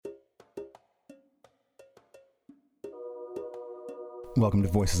Welcome to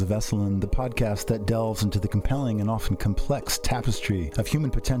Voices of Esalen, the podcast that delves into the compelling and often complex tapestry of human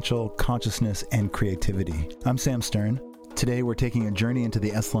potential, consciousness, and creativity. I'm Sam Stern. Today we're taking a journey into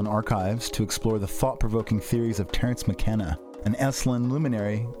the Esalen archives to explore the thought-provoking theories of Terence McKenna, an Esalen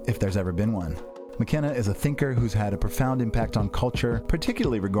luminary if there's ever been one. McKenna is a thinker who's had a profound impact on culture,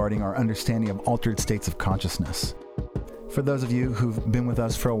 particularly regarding our understanding of altered states of consciousness. For those of you who've been with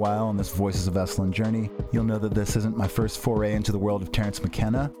us for a while on this Voices of Esalen journey, you'll know that this isn't my first foray into the world of Terence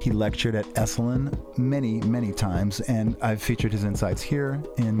McKenna. He lectured at Esalen many times, and I've featured his insights here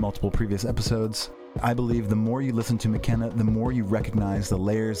in multiple previous episodes. I believe the more you listen to McKenna, the more you recognize the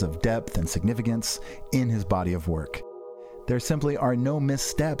layers of depth and significance in his body of work. There simply are no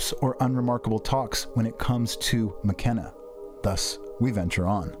missteps or unremarkable talks when it comes to McKenna. Thus, we venture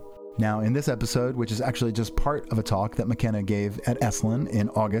on. Now, in this episode, which is actually just part of a talk that McKenna gave at Esalen in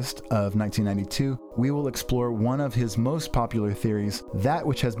August of 1992, we will explore one of his most popular theories, that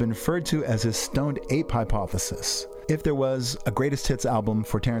which has been referred to as his Stoned Ape Hypothesis. If there was a greatest hits album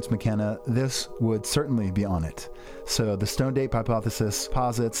for Terence McKenna, this would certainly be on it. So the Stoned Ape Hypothesis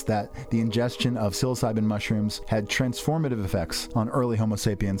posits that the ingestion of psilocybin mushrooms had transformative effects on early Homo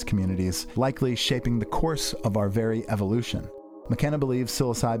Sapiens communities, likely shaping the course of our very evolution. McKenna believes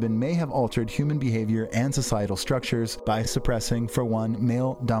psilocybin may have altered human behavior and societal structures by suppressing, for one,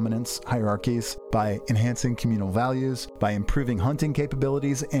 male dominance hierarchies, by enhancing communal values, by improving hunting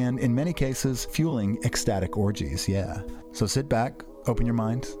capabilities, and in many cases, fueling ecstatic orgies. So sit back, open your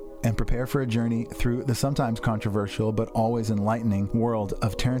mind, and prepare for a journey through the sometimes controversial but always enlightening world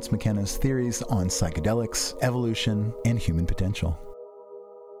of Terence McKenna's theories on psychedelics, evolution, and human potential.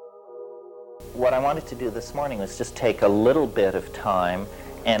 What I wanted to do this morning was just take a little bit of time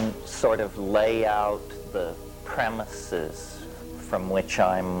and sort of lay out the premises from which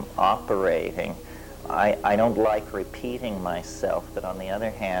I'm operating. I don't like repeating myself, but on the other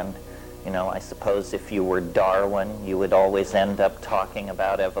hand, I suppose if you were Darwin, you would always end up talking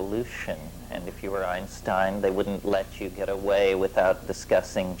about evolution. And if you were Einstein, they wouldn't let you get away without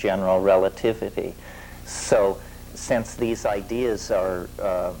discussing general relativity. So since these ideas are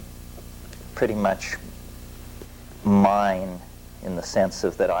pretty much mine in the sense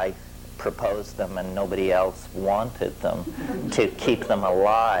of that I proposed them and nobody else wanted them. To keep them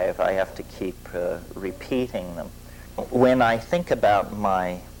alive, I have to keep repeating them. When I think about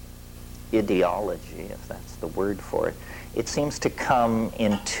my ideology, if that's the word for it, it seems to come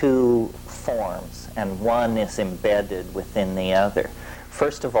in two forms, and one is embedded within the other.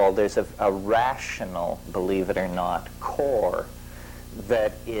 First of all, there's a rational, believe it or not, core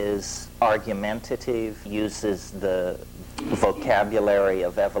that is argumentative, uses the vocabulary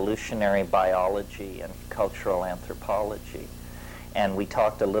of evolutionary biology and cultural anthropology. And we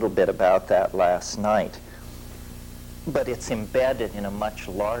talked a little bit about that last night. But it's embedded in a much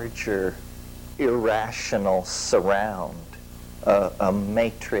larger irrational surround, a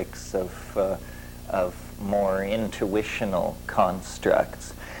matrix of more intuitional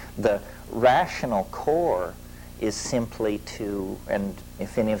constructs. The rational core is simply to, and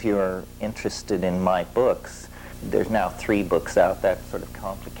if any of you are interested in my books, there's now 3 books out, that sort of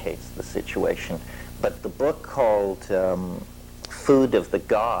complicates the situation, but the book called Food of the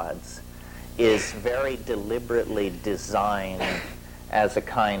Gods is very deliberately designed as a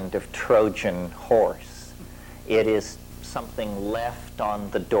kind of Trojan horse. It is something left on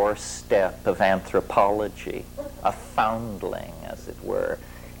the doorstep of anthropology, a foundling, as it were.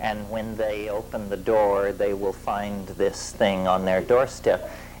 And when they open the door, they will find this thing on their doorstep,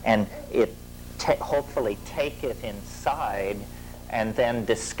 and hopefully take it inside, and then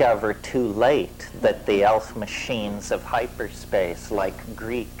discover too late that the elf machines of hyperspace, like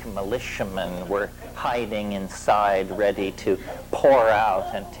Greek militiamen, were hiding inside, ready to pour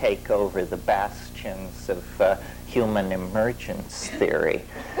out and take over the bastions of human emergence theory.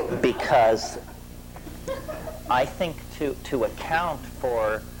 Because I think to account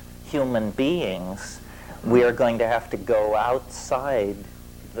for human beings, we are going to have to go outside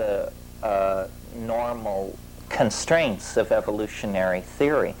the normal constraints of evolutionary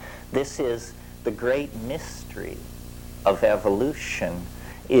theory. This is the great mystery of evolution,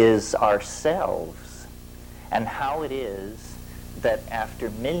 is ourselves, and how it is that after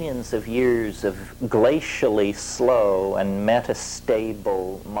millions of years of glacially slow and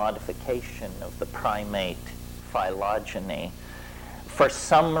metastable modification of the primate phylogeny, for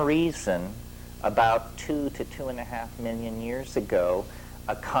some reason, about 2 to 2.5 million years ago,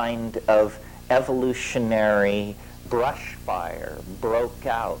 a kind of evolutionary brush fire broke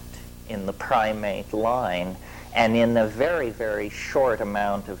out in the primate line, and in a very, very short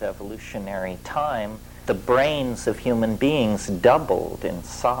amount of evolutionary time, the brains of human beings doubled in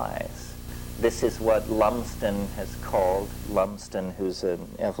size. This is what Lumsden has called, Lumsden, who's an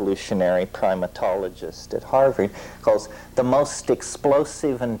evolutionary primatologist at Harvard, calls the most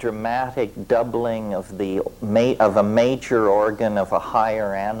explosive and dramatic doubling of a major organ of a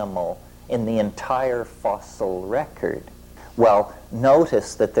higher animal in the entire fossil record. Well,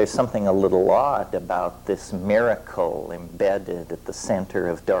 notice that there's something a little odd about this miracle embedded at the center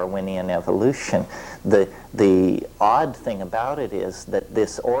of Darwinian evolution. The odd thing about it is that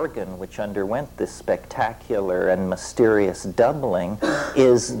this organ, which underwent this spectacular and mysterious doubling,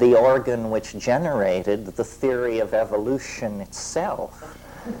 is the organ which generated the theory of evolution itself.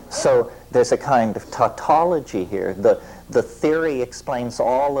 So there's a kind of tautology here. The theory explains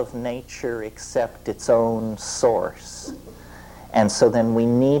all of nature except its own source. And so then we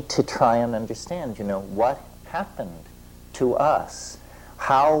need to try and understand, what happened to us?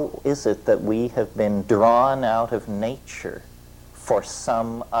 How is it that we have been drawn out of nature for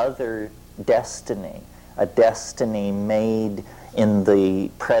some other destiny, a destiny made in the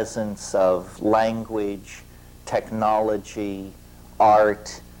presence of language, technology,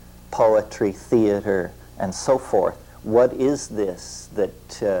 art, poetry, theater, and so forth? What is this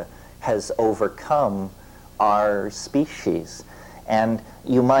that has overcome our species? And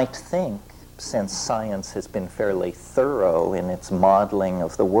you might think, since science has been fairly thorough in its modeling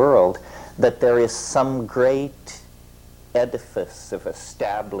of the world, that there is some great edifice of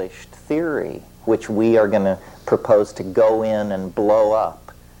established theory which we are going to propose to go in and blow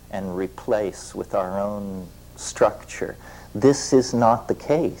up and replace with our own structure. This is not the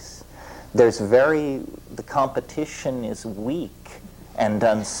case. The competition is weak and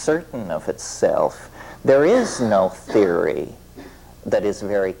uncertain of itself. There is no theory that is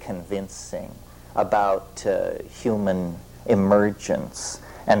very convincing about human emergence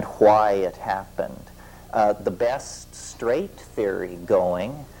and why it happened. The best straight theory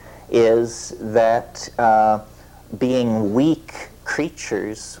going is that being weak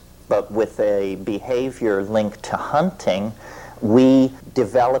creatures, but with a behavior linked to hunting, we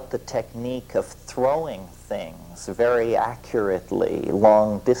developed the technique of throwing things very accurately,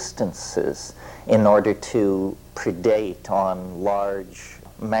 long distances, in order to predate on large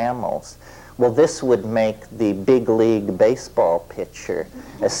mammals. Well, this would make the big league baseball pitcher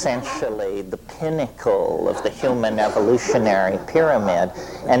essentially the pinnacle of the human evolutionary pyramid.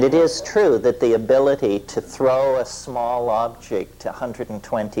 And it is true that the ability to throw a small object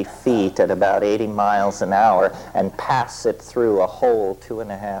 120 feet at about 80 miles an hour and pass it through a hole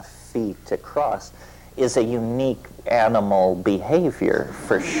 2.5 feet across is a unique animal behavior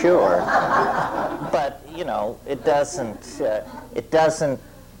for sure. But it doesn't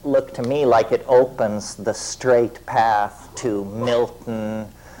look to me like it opens the straight path to Milton,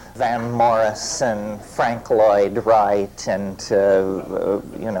 Van Morrison, Frank Lloyd Wright, and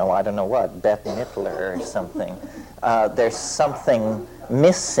I don't know what, Bette Midler or something. There's something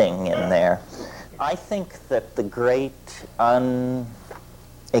missing in there. I think that the great unexamined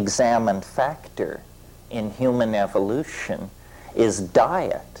factor in human evolution is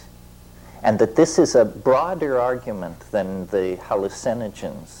diet, and that this is a broader argument than the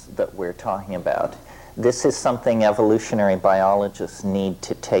hallucinogens that we're talking about. This is something evolutionary biologists need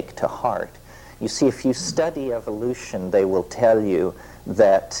to take to heart. You see, if you study evolution, they will tell you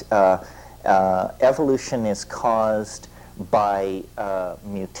that evolution is caused by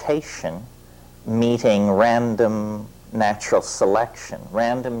mutation meeting random natural selection.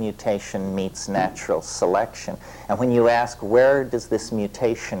 Random mutation meets natural selection. And when you ask, where does this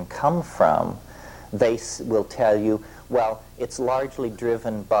mutation come from, they will tell you, well, it's largely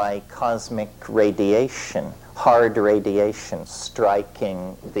driven by cosmic radiation, hard radiation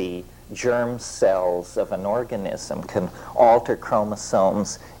striking the germ cells of an organism, can alter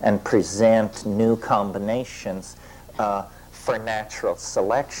chromosomes and present new combinations for natural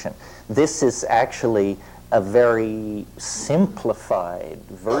selection. This is actually a very simplified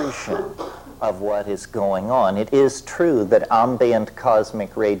version of what is going on. It is true that ambient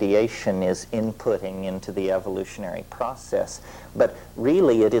cosmic radiation is inputting into the evolutionary process, but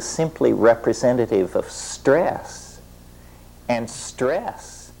really it is simply representative of stress. And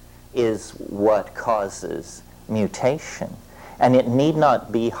stress is what causes mutation. And it need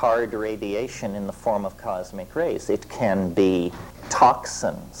not be hard radiation in the form of cosmic rays. It can be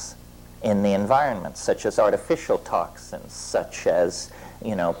toxins in the environment, such as artificial toxins, such as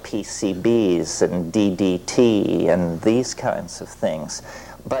PCBs and DDT and these kinds of things.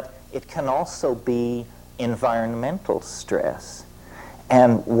 But it can also be environmental stress.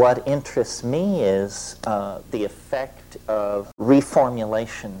 And what interests me is the effect of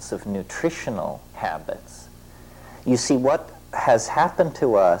reformulations of nutritional habits. You see, what has happened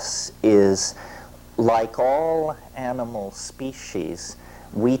to us is, like all animal species,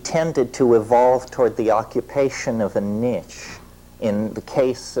 we tended to evolve toward the occupation of a niche. In the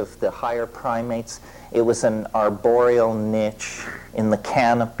case of the higher primates, it was an arboreal niche in the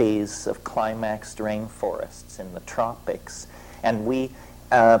canopies of climaxed rainforests in the tropics. And we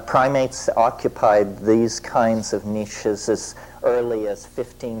primates occupied these kinds of niches as early as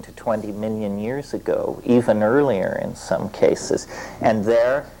 15 to 20 million years ago, even earlier in some cases. And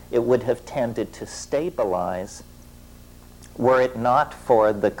there it would have tended to stabilize were it not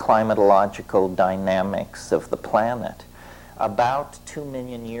for the climatological dynamics of the planet. About 2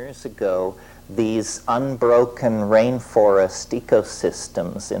 million years ago, these unbroken rainforest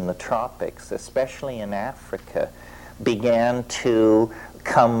ecosystems in the tropics, especially in Africa, began to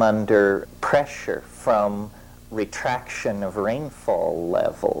come under pressure from retraction of rainfall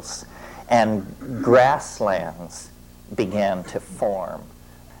levels, and grasslands began to form,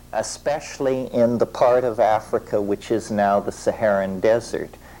 especially in the part of Africa which is now the Saharan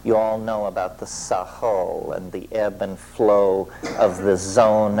desert. You all know about the Sahel and the ebb and flow of the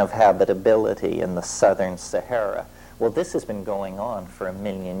zone of habitability in the southern Sahara. Well, this has been going on for 1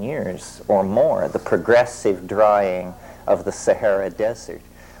 million years or more, the progressive drying of the Sahara Desert.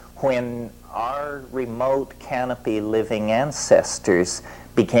 When our remote canopy living ancestors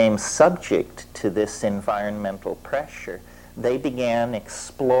became subject to this environmental pressure, they began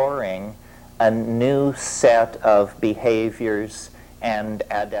exploring a new set of behaviors and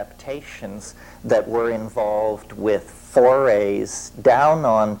adaptations that were involved with forays down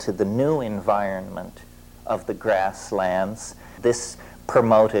onto the new environment of the grasslands. This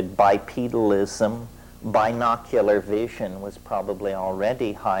promoted bipedalism. Binocular vision was probably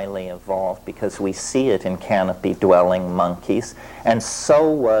already highly evolved because we see it in canopy-dwelling monkeys, and so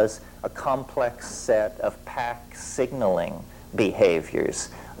was a complex set of pack signaling behaviors,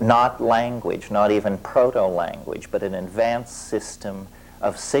 not language, not even proto-language, but an advanced system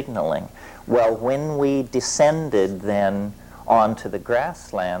of signaling. Well, when we descended then onto the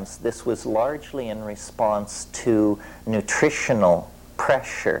grasslands, this was largely in response to nutritional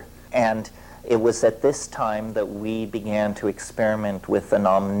pressure, and it was at this time that we began to experiment with an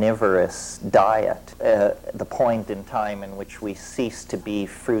omnivorous diet, the point in time in which we ceased to be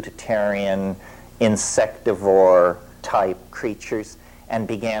fruitarian, insectivore type creatures and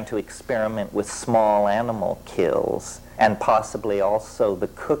began to experiment with small animal kills, and possibly also the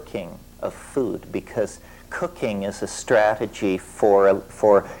cooking of food, because cooking is a strategy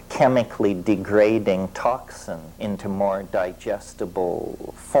for chemically degrading toxin into more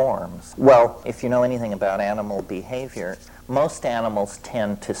digestible forms. Well, if you know anything about animal behavior, most animals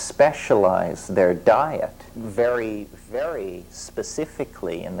tend to specialize their diet very, very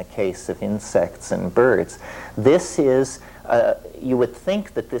specifically in the case of insects and birds. This is, you would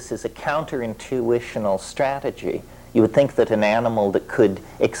think that this is a counterintuitional strategy. You would think that an animal that could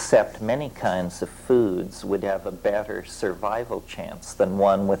accept many kinds of foods would have a better survival chance than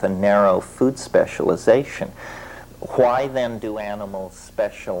one with a narrow food specialization. Why then do animals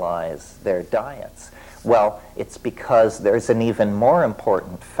specialize their diets? Well, it's because there's an even more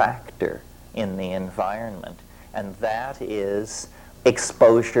important factor in the environment, and that is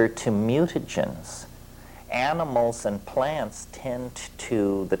exposure to mutagens. Animals and plants tend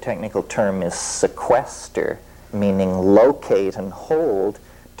to, the technical term is sequester, meaning locate and hold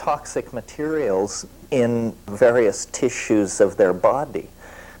toxic materials in various tissues of their body.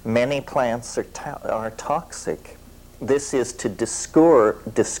 Many plants are toxic. This is to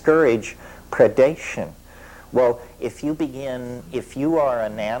discourage predation. Well, if you are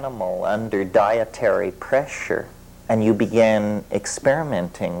an animal under dietary pressure and you begin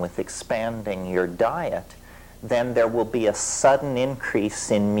experimenting with expanding your diet, then there will be a sudden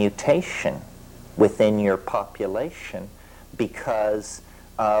increase in mutation within your population because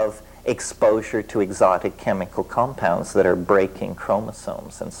of exposure to exotic chemical compounds that are breaking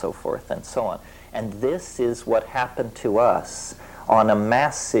chromosomes and so forth and so on. And this is what happened to us on a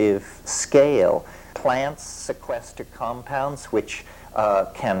massive scale. Plants sequester compounds which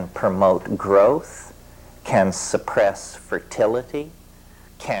can promote growth, can suppress fertility,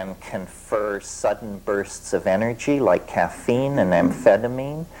 can confer sudden bursts of energy like caffeine and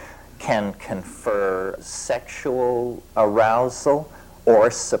amphetamine, can confer sexual arousal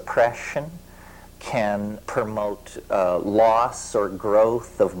or suppression, can promote loss or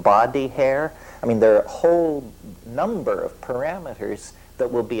growth of body hair. I mean, there are a whole number of parameters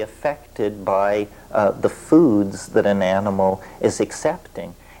that will be affected by the foods that an animal is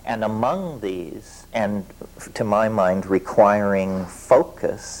accepting. And among these, and to my mind requiring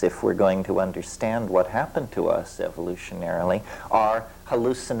focus if we're going to understand what happened to us evolutionarily, are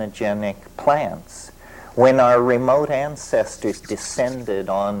hallucinogenic plants. When our remote ancestors descended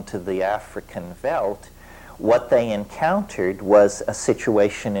onto the African veldt, what they encountered was a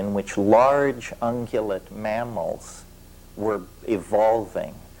situation in which large ungulate mammals were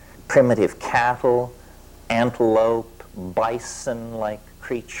evolving. Primitive cattle, antelope, bison-like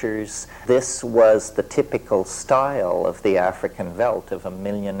creatures. This was the typical style of the African veldt of 1.5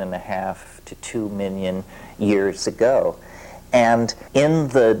 million to 2 million years ago. And in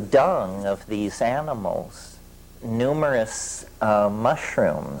the dung of these animals, numerous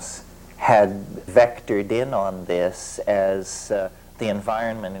mushrooms had vectored in on this as the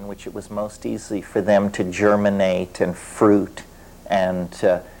environment in which it was most easy for them to germinate and fruit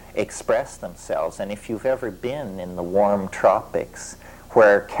and express themselves. And if you've ever been in the warm tropics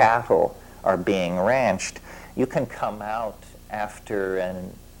where cattle are being ranched, you can come out after a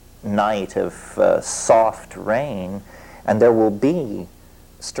night of soft rain, and there will be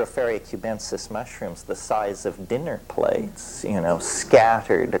Stropharia cubensis mushrooms the size of dinner plates,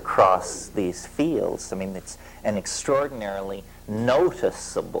 scattered across these fields. I mean, it's an extraordinarily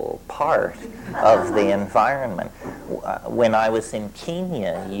noticeable part of the environment. When I was in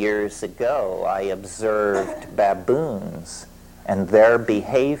Kenya years ago, I observed baboons and their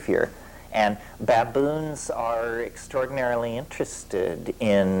behavior. And baboons are extraordinarily interested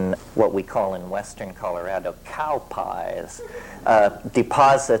in what we call in western Colorado cow pies,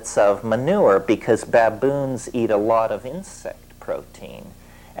 deposits of manure, because baboons eat a lot of insect protein.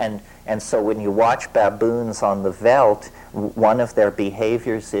 And so when you watch baboons on the veldt, one of their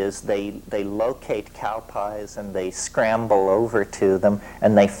behaviors is they locate cow pies and they scramble over to them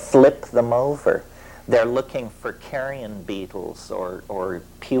and they flip them over. They're looking for carrion beetles or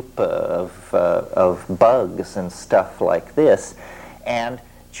pupa of bugs and stuff like this. And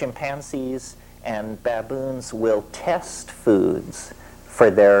chimpanzees and baboons will test foods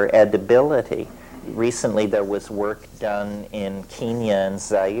for their edibility. Recently there was work done in Kenya and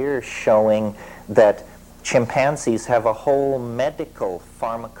Zaire showing that chimpanzees have a whole medical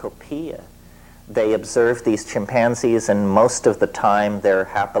pharmacopoeia. They observe these chimpanzees, and most of the time they're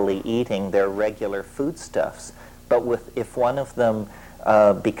happily eating their regular foodstuffs. But if one of them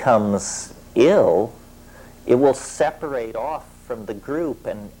becomes ill, it will separate off from the group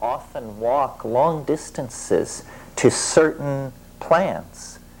and often walk long distances to certain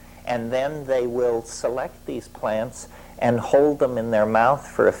plants. And then they will select these plants and hold them in their mouth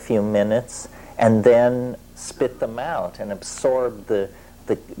for a few minutes and then spit them out and absorb the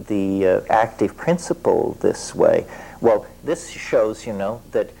active principle this way. Well, this shows,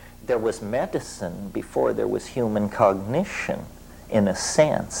 that there was medicine before there was human cognition, in a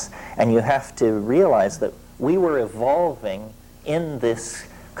sense. And you have to realize that we were evolving in this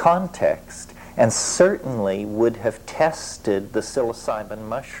context, and certainly would have tested the psilocybin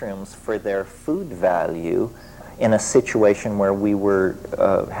mushrooms for their food value in a situation where we were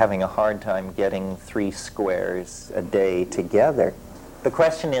having a hard time getting 3 squares a day together. The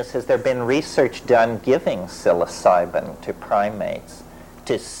question is, has there been research done giving psilocybin to primates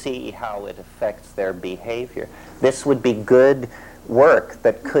to see how it affects their behavior? This would be good work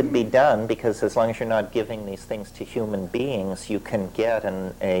that could be done, because as long as you're not giving these things to human beings, you can get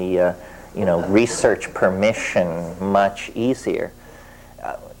a research permission much easier.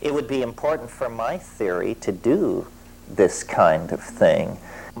 It would be important for my theory to do this kind of thing.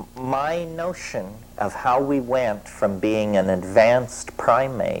 My notion of how we went from being an advanced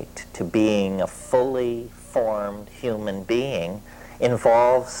primate to being a fully formed human being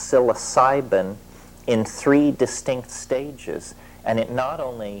involves psilocybin in 3 distinct stages. And it not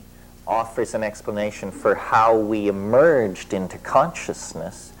only offers an explanation for how we emerged into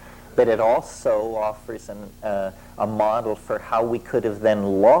consciousness, but it also offers a model for how we could have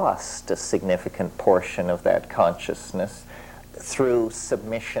then lost a significant portion of that consciousness through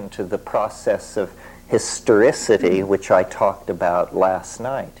submission to the process of historicity, which I talked about last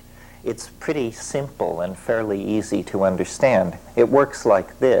night. It's pretty simple and fairly easy to understand. It works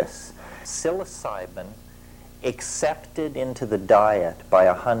like this. Psilocybin, accepted into the diet by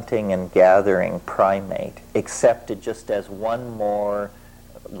a hunting and gathering primate, accepted just as one more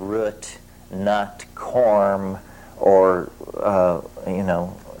root, nut, corm, or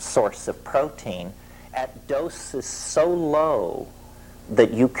source of protein, at doses so low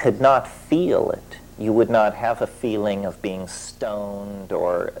that you could not feel it. You would not have a feeling of being stoned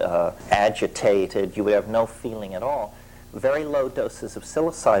or agitated. You would have no feeling at all. very low doses of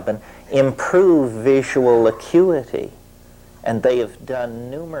psilocybin improve visual acuity. And they have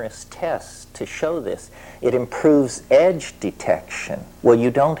done numerous tests to show this. It improves edge detection. Well, you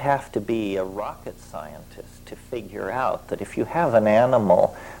don't have to be a rocket scientist to figure out that if you have an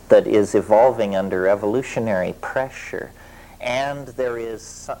animal that is evolving under evolutionary pressure, and there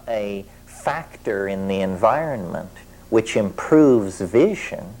is a factor in the environment which improves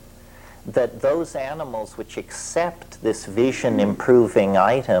vision, that those animals which accept this vision-improving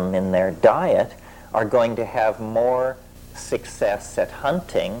item in their diet are going to have more success at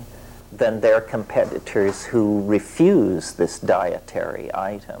hunting than their competitors who refuse this dietary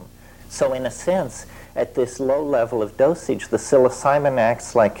item. So in a sense, at this low level of dosage, the psilocybin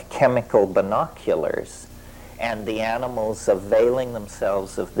acts like chemical binoculars, and the animals availing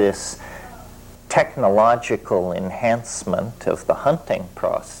themselves of this technological enhancement of the hunting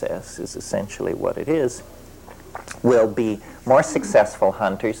process, is essentially what it is, will be more successful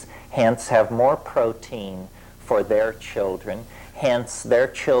hunters, hence have more protein for their children, hence their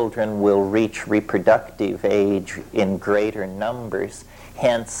children will reach reproductive age in greater numbers,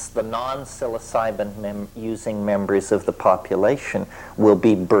 hence the non-psilocybin using members of the population will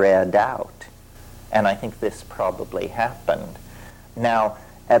be bred out. And I think this probably happened. Now,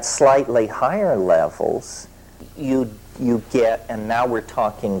 at slightly higher levels, you get, and now we're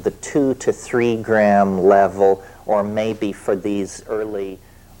talking the 2 to 3 gram level, or maybe for these early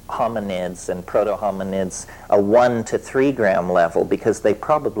hominids and proto-hominids, a 1 to 3 gram level, because they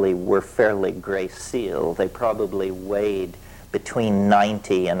probably were fairly gracile. They probably weighed between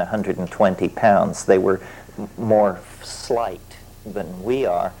 90 and 120 pounds. They were more slight than we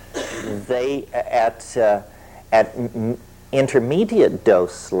are. They, at intermediate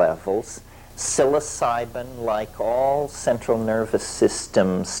dose levels, psilocybin, like all central nervous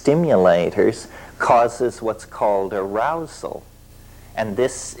system stimulators, causes what's called arousal. And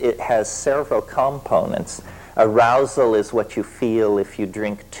this, it has several components. Arousal is what you feel if you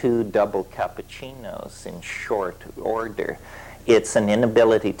drink 2 double cappuccinos in short order. It's an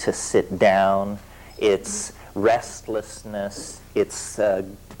inability to sit down. It's restlessness. It's,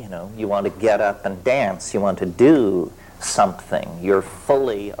 you want to get up and dance. You want to do something. You're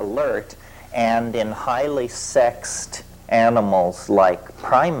fully alert. And in highly sexed animals like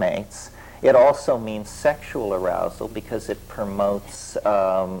primates, it also means sexual arousal because it promotes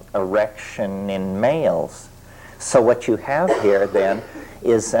erection in males. So what you have here then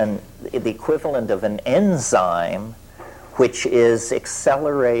is the equivalent of an enzyme which is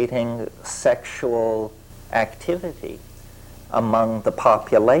accelerating sexual activity among the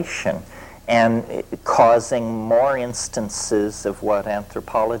population and causing more instances of what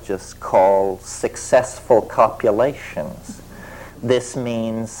anthropologists call successful copulations. This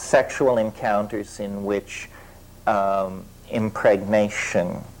means sexual encounters in which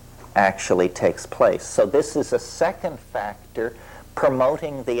impregnation actually takes place. So this is a second factor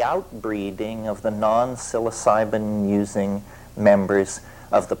promoting the outbreeding of the non-psilocybin using members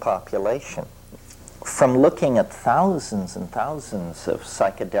of the population. From looking at thousands and thousands of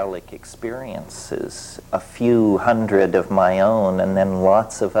psychedelic experiences, a few hundred of my own and then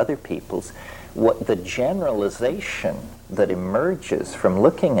lots of other people's, what the generalization that emerges from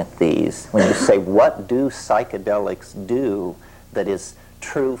looking at these, when you say what do psychedelics do that is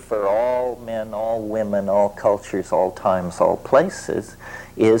true for all men, all women, all cultures, all times, all places,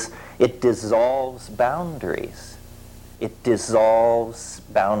 is it dissolves boundaries. It dissolves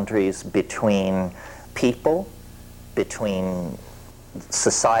boundaries between people, between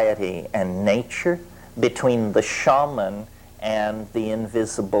society and nature, between the shaman and the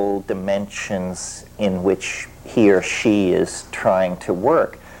invisible dimensions in which he or she is trying to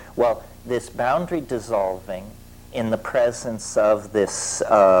work. Well, this boundary dissolving in the presence of this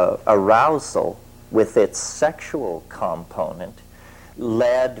arousal with its sexual component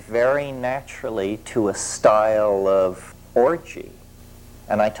led very naturally to a style of orgy.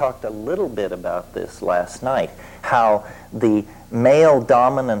 And I talked a little bit about this last night, how the male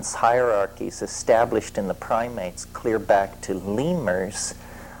dominance hierarchies established in the primates clear back to lemurs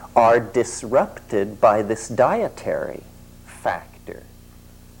are disrupted by this dietary factor.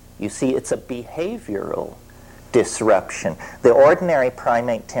 You see, it's a behavioral disruption. The ordinary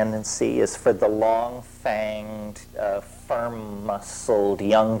primate tendency is for the long-fanged, firm-muscled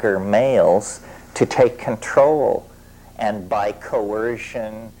younger males to take control, and by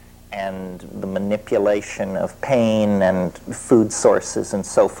coercion and the manipulation of pain and food sources and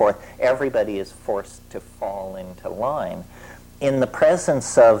so forth, everybody is forced to fall into line. In the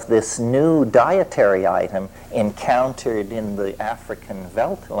presence of this new dietary item encountered in the African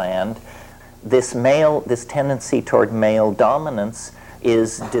veldt land, this tendency toward male dominance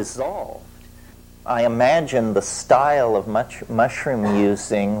is dissolved. I imagine the style of mushroom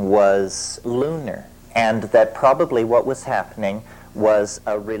using was lunar, and that probably what was happening was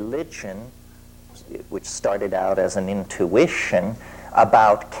a religion, which started out as an intuition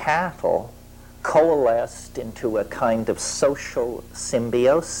about cattle, coalesced into a kind of social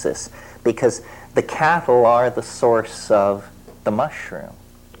symbiosis, because the cattle are the source of the mushroom.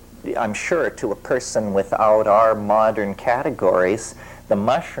 I'm sure to a person without our modern categories, the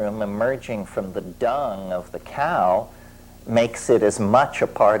mushroom emerging from the dung of the cow makes it as much a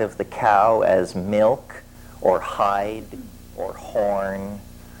part of the cow as milk or hide or horn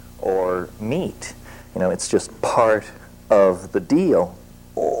or meat. It's just part of the deal.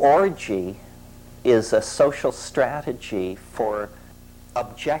 Orgy is a social strategy for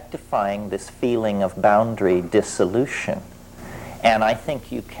objectifying this feeling of boundary dissolution. And I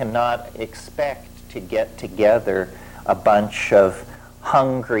think you cannot expect to get together a bunch of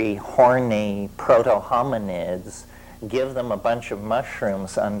hungry, horny proto-hominids, give them a bunch of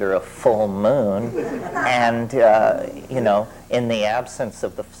mushrooms under a full moon, and, in the absence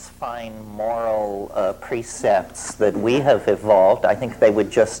of the fine moral precepts that we have evolved, I think they would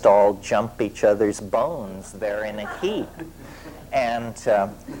just all jump each other's bones there in a heap. And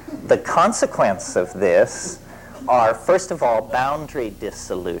the consequence of this are, first of all, boundary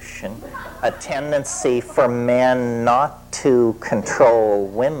dissolution, a tendency for men not to control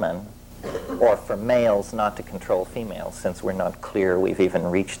women, or for males not to control females, since we're not clear we've even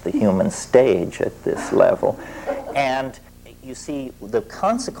reached the human stage at this level. And you see, the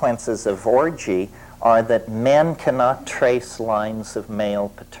consequences of orgy are that men cannot trace lines of male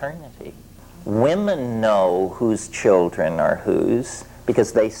paternity. Women know whose children are whose,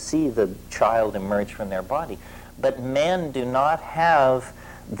 because they see the child emerge from their body. But men do not have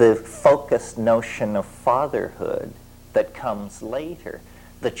the focused notion of fatherhood that comes later.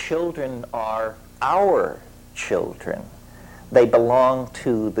 The children are our children. They belong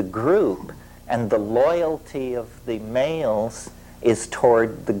to the group, and the loyalty of the males is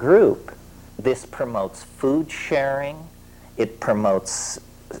toward the group. This promotes food sharing. It promotes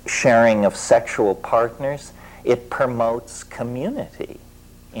sharing of sexual partners. It promotes community,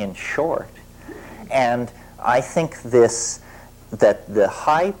 in short. And I think that the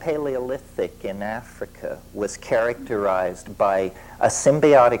high Paleolithic in Africa was characterized by a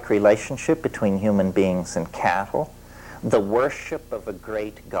symbiotic relationship between human beings and cattle, the worship of a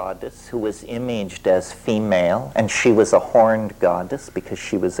great goddess who was imaged as female, and she was a horned goddess because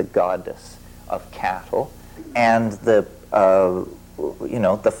she was a goddess of cattle, and the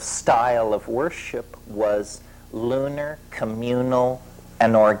style of worship was lunar, communal,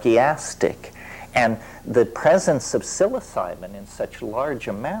 and orgiastic. And the presence of psilocybin in such large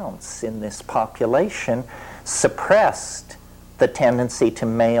amounts in this population suppressed the tendency to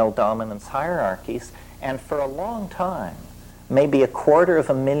male dominance hierarchies, and for a long time, maybe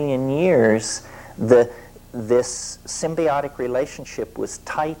 250,000 years, this symbiotic relationship was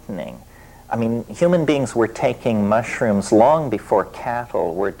tightening. I mean, human beings were taking mushrooms long before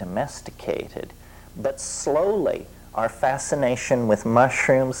cattle were domesticated, but slowly our fascination with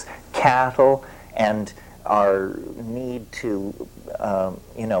mushrooms, cattle, and our need to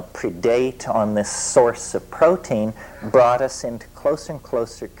predate on this source of protein brought us into closer and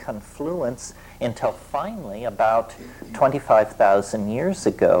closer confluence until finally, about 25,000 years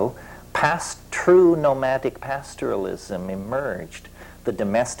ago, true nomadic pastoralism emerged. The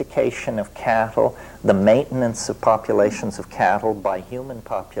domestication of cattle, the maintenance of populations of cattle by human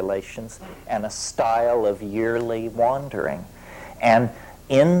populations, and a style of yearly wandering. And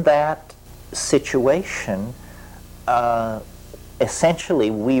in that situation, essentially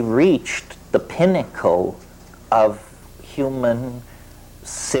we reached the pinnacle of human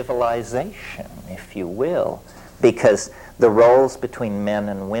civilization, if you will, because the roles between men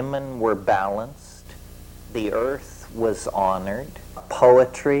and women were balanced, the earth was honored,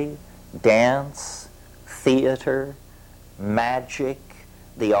 poetry, dance, theater, magic,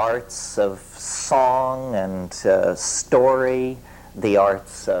 the arts of song and story, the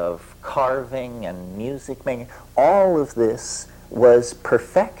arts of carving and music making, all of this was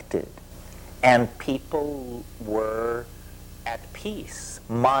perfected, and people were at peace.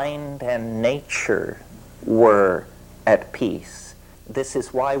 Mind and nature were at peace. This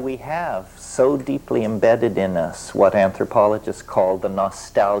is why we have so deeply embedded in us what anthropologists call the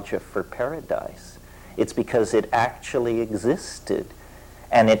nostalgia for paradise. It's because it actually existed,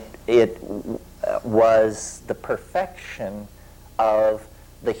 and it was the perfection of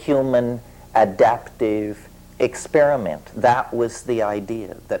the human adaptive experiment. That was the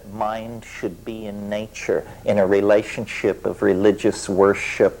idea, that mind should be in nature, in a relationship of religious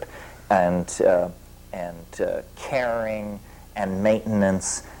worship and caring and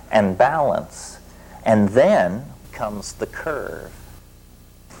maintenance and balance. And then comes the curve.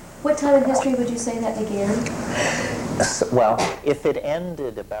 What time in history would you say that began? Well, if it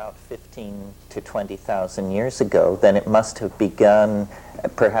ended about 15 to 20,000 years ago, then it must have begun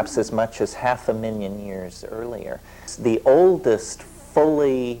perhaps as much as 500,000 years earlier. The oldest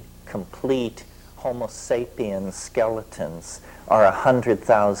fully complete Homo sapiens skeletons are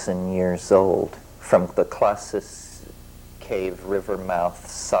 100,000 years old from the Classis cave river mouth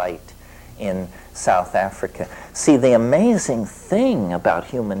site in South Africa. See, the amazing thing about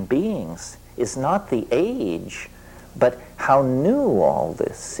human beings is not the age, but how new all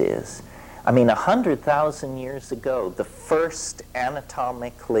this is. I mean, 100,000 years ago, the first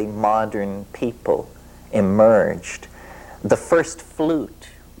anatomically modern people emerged. The first flute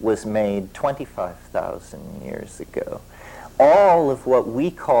was made 25,000 years ago. All of what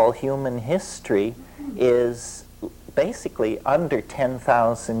we call human history is basically under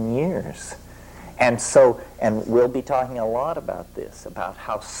 10,000 years. And so, and we'll be talking a lot about this, about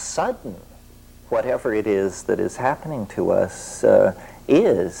how sudden whatever it is that is happening to us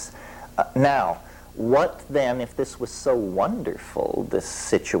is. Now, what then, if this was so wonderful, this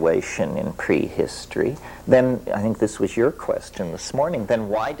situation in prehistory, then I think this was your question this morning, then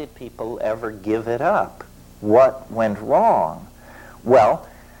why did people ever give it up? What went wrong? Well,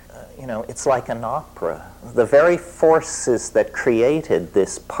 you know, it's like an opera. The very forces that created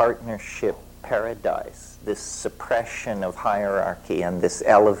this partnership paradise, this suppression of hierarchy and this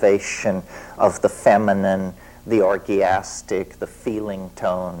elevation of the feminine, the orgiastic, the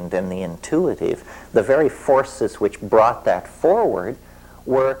feeling-toned, and the intuitive, the very forces which brought that forward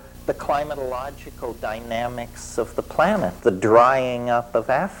were the climatological dynamics of the planet, the drying up of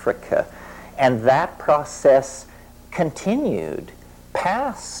Africa. And that process continued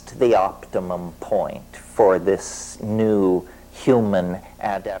past the optimum point for this new human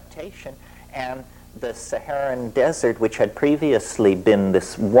adaptation. And the Saharan desert, which had previously been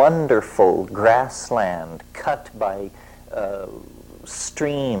this wonderful grassland cut by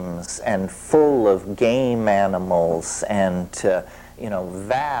streams and full of game animals and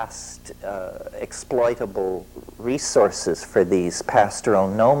vast exploitable resources for these pastoral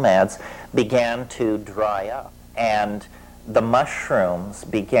nomads, began to dry up, and the mushrooms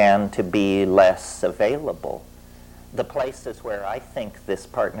began to be less available. The places where I think this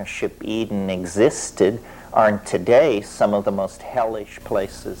partnership Eden existed are today some of the most hellish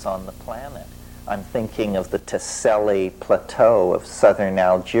places on the planet. I'm thinking of the Tesseli Plateau of southern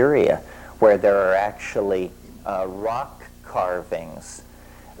Algeria, where there are actually rock carvings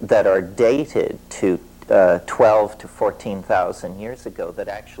that are dated to 12 to 14,000 years ago that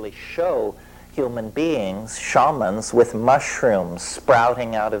actually show human beings, shamans, with mushrooms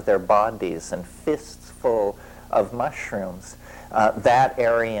sprouting out of their bodies and fists full of mushrooms. That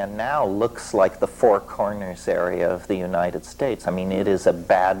area now looks like the Four Corners area of the United States. I mean, it is a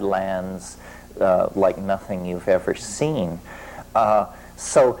badlands like nothing you've ever seen.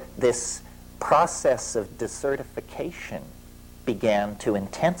 So this process of desertification began to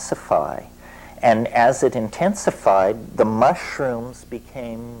intensify. And as it intensified, the mushrooms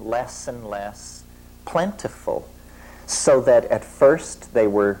became less and less plentiful, so that at first they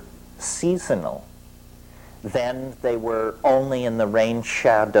were seasonal. Then they were only in the rain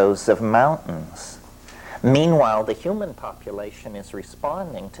shadows of mountains. Meanwhile, the human population is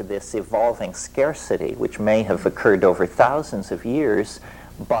responding to this evolving scarcity, which may have occurred over thousands of years,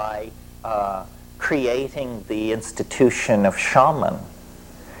 by creating the institution of shaman,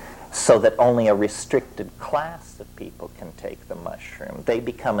 so that only a restricted class of people can take the mushroom. They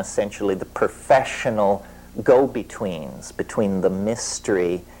become essentially the professional go-betweens between the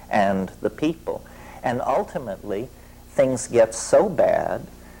mystery and the people. And ultimately, things get so bad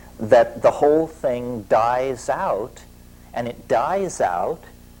that the whole thing dies out, and it dies out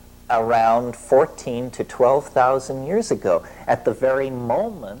around 14 to 12,000 years ago, at the very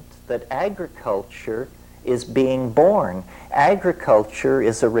moment that agriculture is being born. Agriculture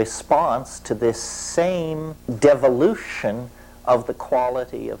is a response to this same devolution of the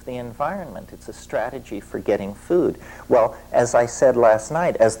quality of the environment. It's a strategy for getting food. Well, as I said last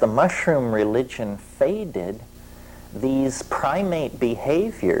night, as the mushroom religion faded, these primate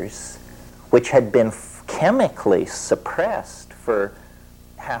behaviors, which had been chemically suppressed for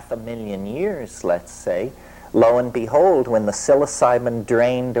 500,000 years, let's say, lo and behold, when the psilocybin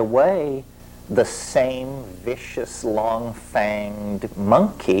drained away, the same vicious, long-fanged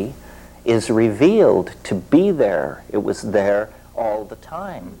monkey is revealed to be there. It was there all the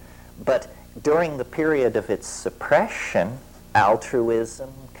time. But during the period of its suppression, altruism,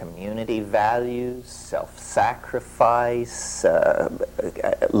 community values, self-sacrifice,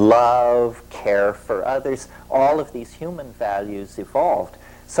 love, care for others, all of these human values evolved.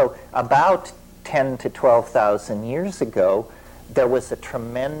 So about 10 to 12,000 years ago, there was a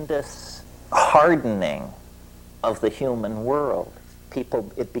tremendous hardening of the human world.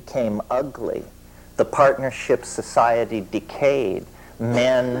 It became ugly. The partnership society decayed.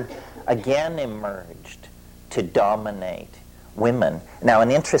 Men again emerged to dominate women. Now, an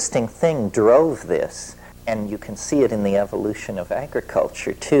interesting thing drove this, and you can see it in the evolution of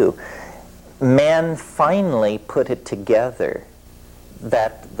agriculture too. Men finally put it together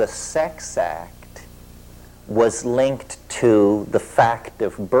that the sex act was linked to the fact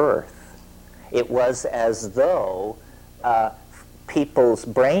of birth. It was as though people's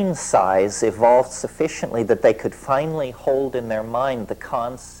brain size evolved sufficiently that they could finally hold in their mind the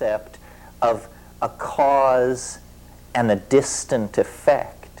concept of a cause and a distant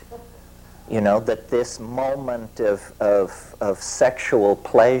effect. You know, that this moment of sexual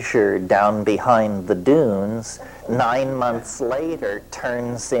pleasure down behind the dunes, 9 months later,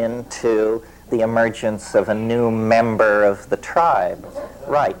 turns into the emergence of a new member of the tribe.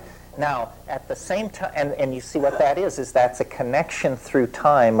 Right. Now, at the same time, and you see what that is that's a connection through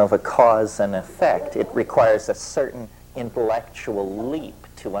time of a cause and effect. It requires a certain intellectual leap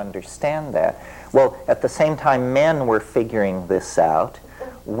to understand that. Well, at the same time men were figuring this out,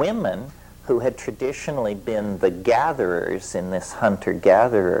 women, who had traditionally been the gatherers in this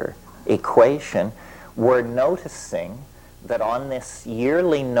hunter-gatherer equation, were noticing that on this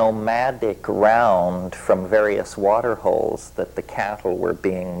yearly nomadic round from various water holes that the cattle were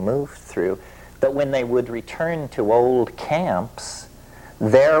being moved through, that when they would return to old camps,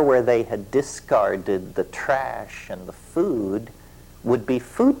 there where they had discarded the trash and the food would be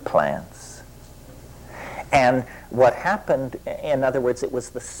food plants. And what happened, in other words, it was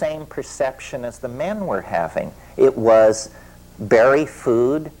the same perception as the men were having. It was bury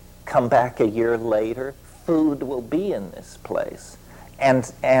food, come back a year later, food will be in this place.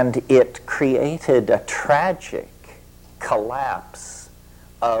 And it created a tragic collapse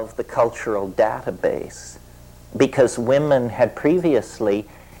of the cultural database, because women had previously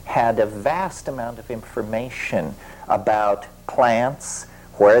had a vast amount of information about plants,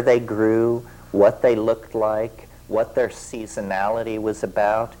 where they grew, what they looked like, what their seasonality was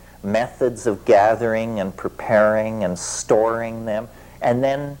about, methods of gathering and preparing and storing them. And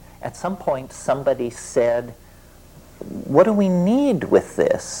then at some point somebody said, what do we need with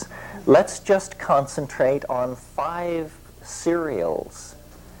this? Let's just concentrate on 5 cereals,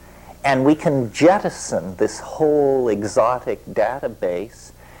 and we can jettison this whole exotic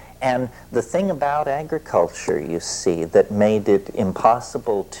database. And the thing about agriculture, you see, that made it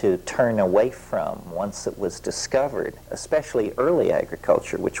impossible to turn away from once it was discovered, especially early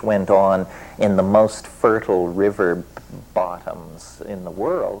agriculture, which went on in the most fertile river bottoms in the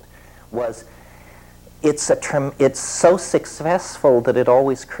world, was it's so successful that it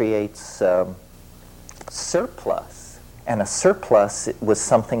always creates surplus. And a surplus was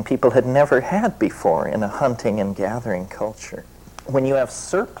something people had never had before in a hunting and gathering culture. When you have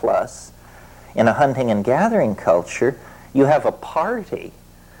surplus in a hunting and gathering culture, you have a party.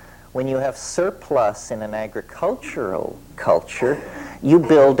 When you have surplus in an agricultural culture, you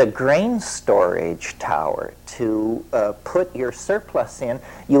build a grain storage tower to put your surplus in.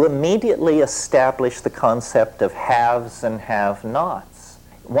 You immediately establish the concept of haves and have-nots.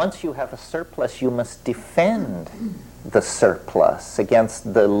 Once you have a surplus, you must defend the surplus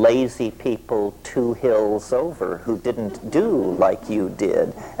against the lazy people 2 hills over who didn't do like you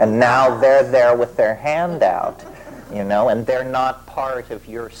did, and now they're there with their hand out, you know, and they're not part of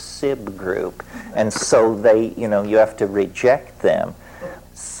your SIB group, and so they, you know, you have to reject them.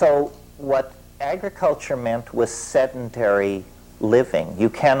 So what agriculture meant was sedentary living. You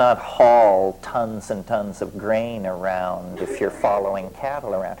cannot haul tons and tons of grain around if you're following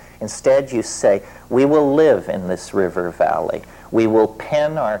cattle around. Instead, you say, we will live in this river valley. We will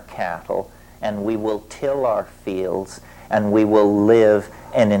pen our cattle, and we will till our fields, and we will live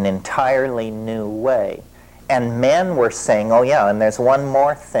in an entirely new way. And men were saying, oh yeah, and there's one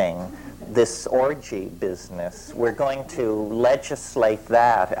more thing, this orgy business. We're going to legislate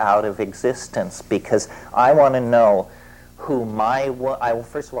that out of existence, because I want to know who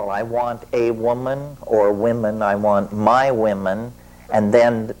first of all, I want a woman or women, I want my women, and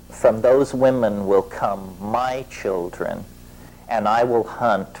then from those women will come my children, and I will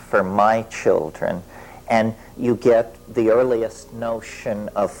hunt for my children. And you get the earliest notion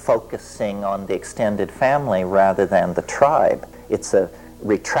of focusing on the extended family rather than the tribe. It's a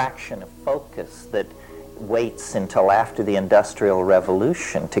retraction of focus that waits until after the Industrial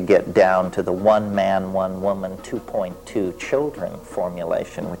Revolution to get down to the one man, one woman, 2.2 children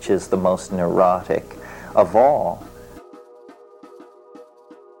formulation, which is the most neurotic of all.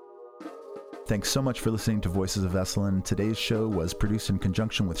 Thanks so much for listening to Voices of Esalen. Today's show was produced in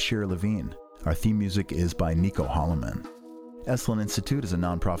conjunction with Shira Levine. Our theme music is by Nico Holloman. Esalen Institute is a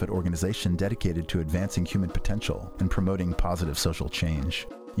nonprofit organization dedicated to advancing human potential and promoting positive social change.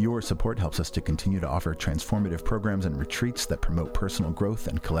 Your support helps us to continue to offer transformative programs and retreats that promote personal growth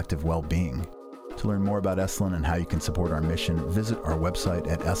and collective well-being. To learn more about Esalen and how you can support our mission, visit our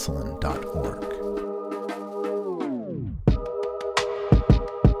website at esalen.org.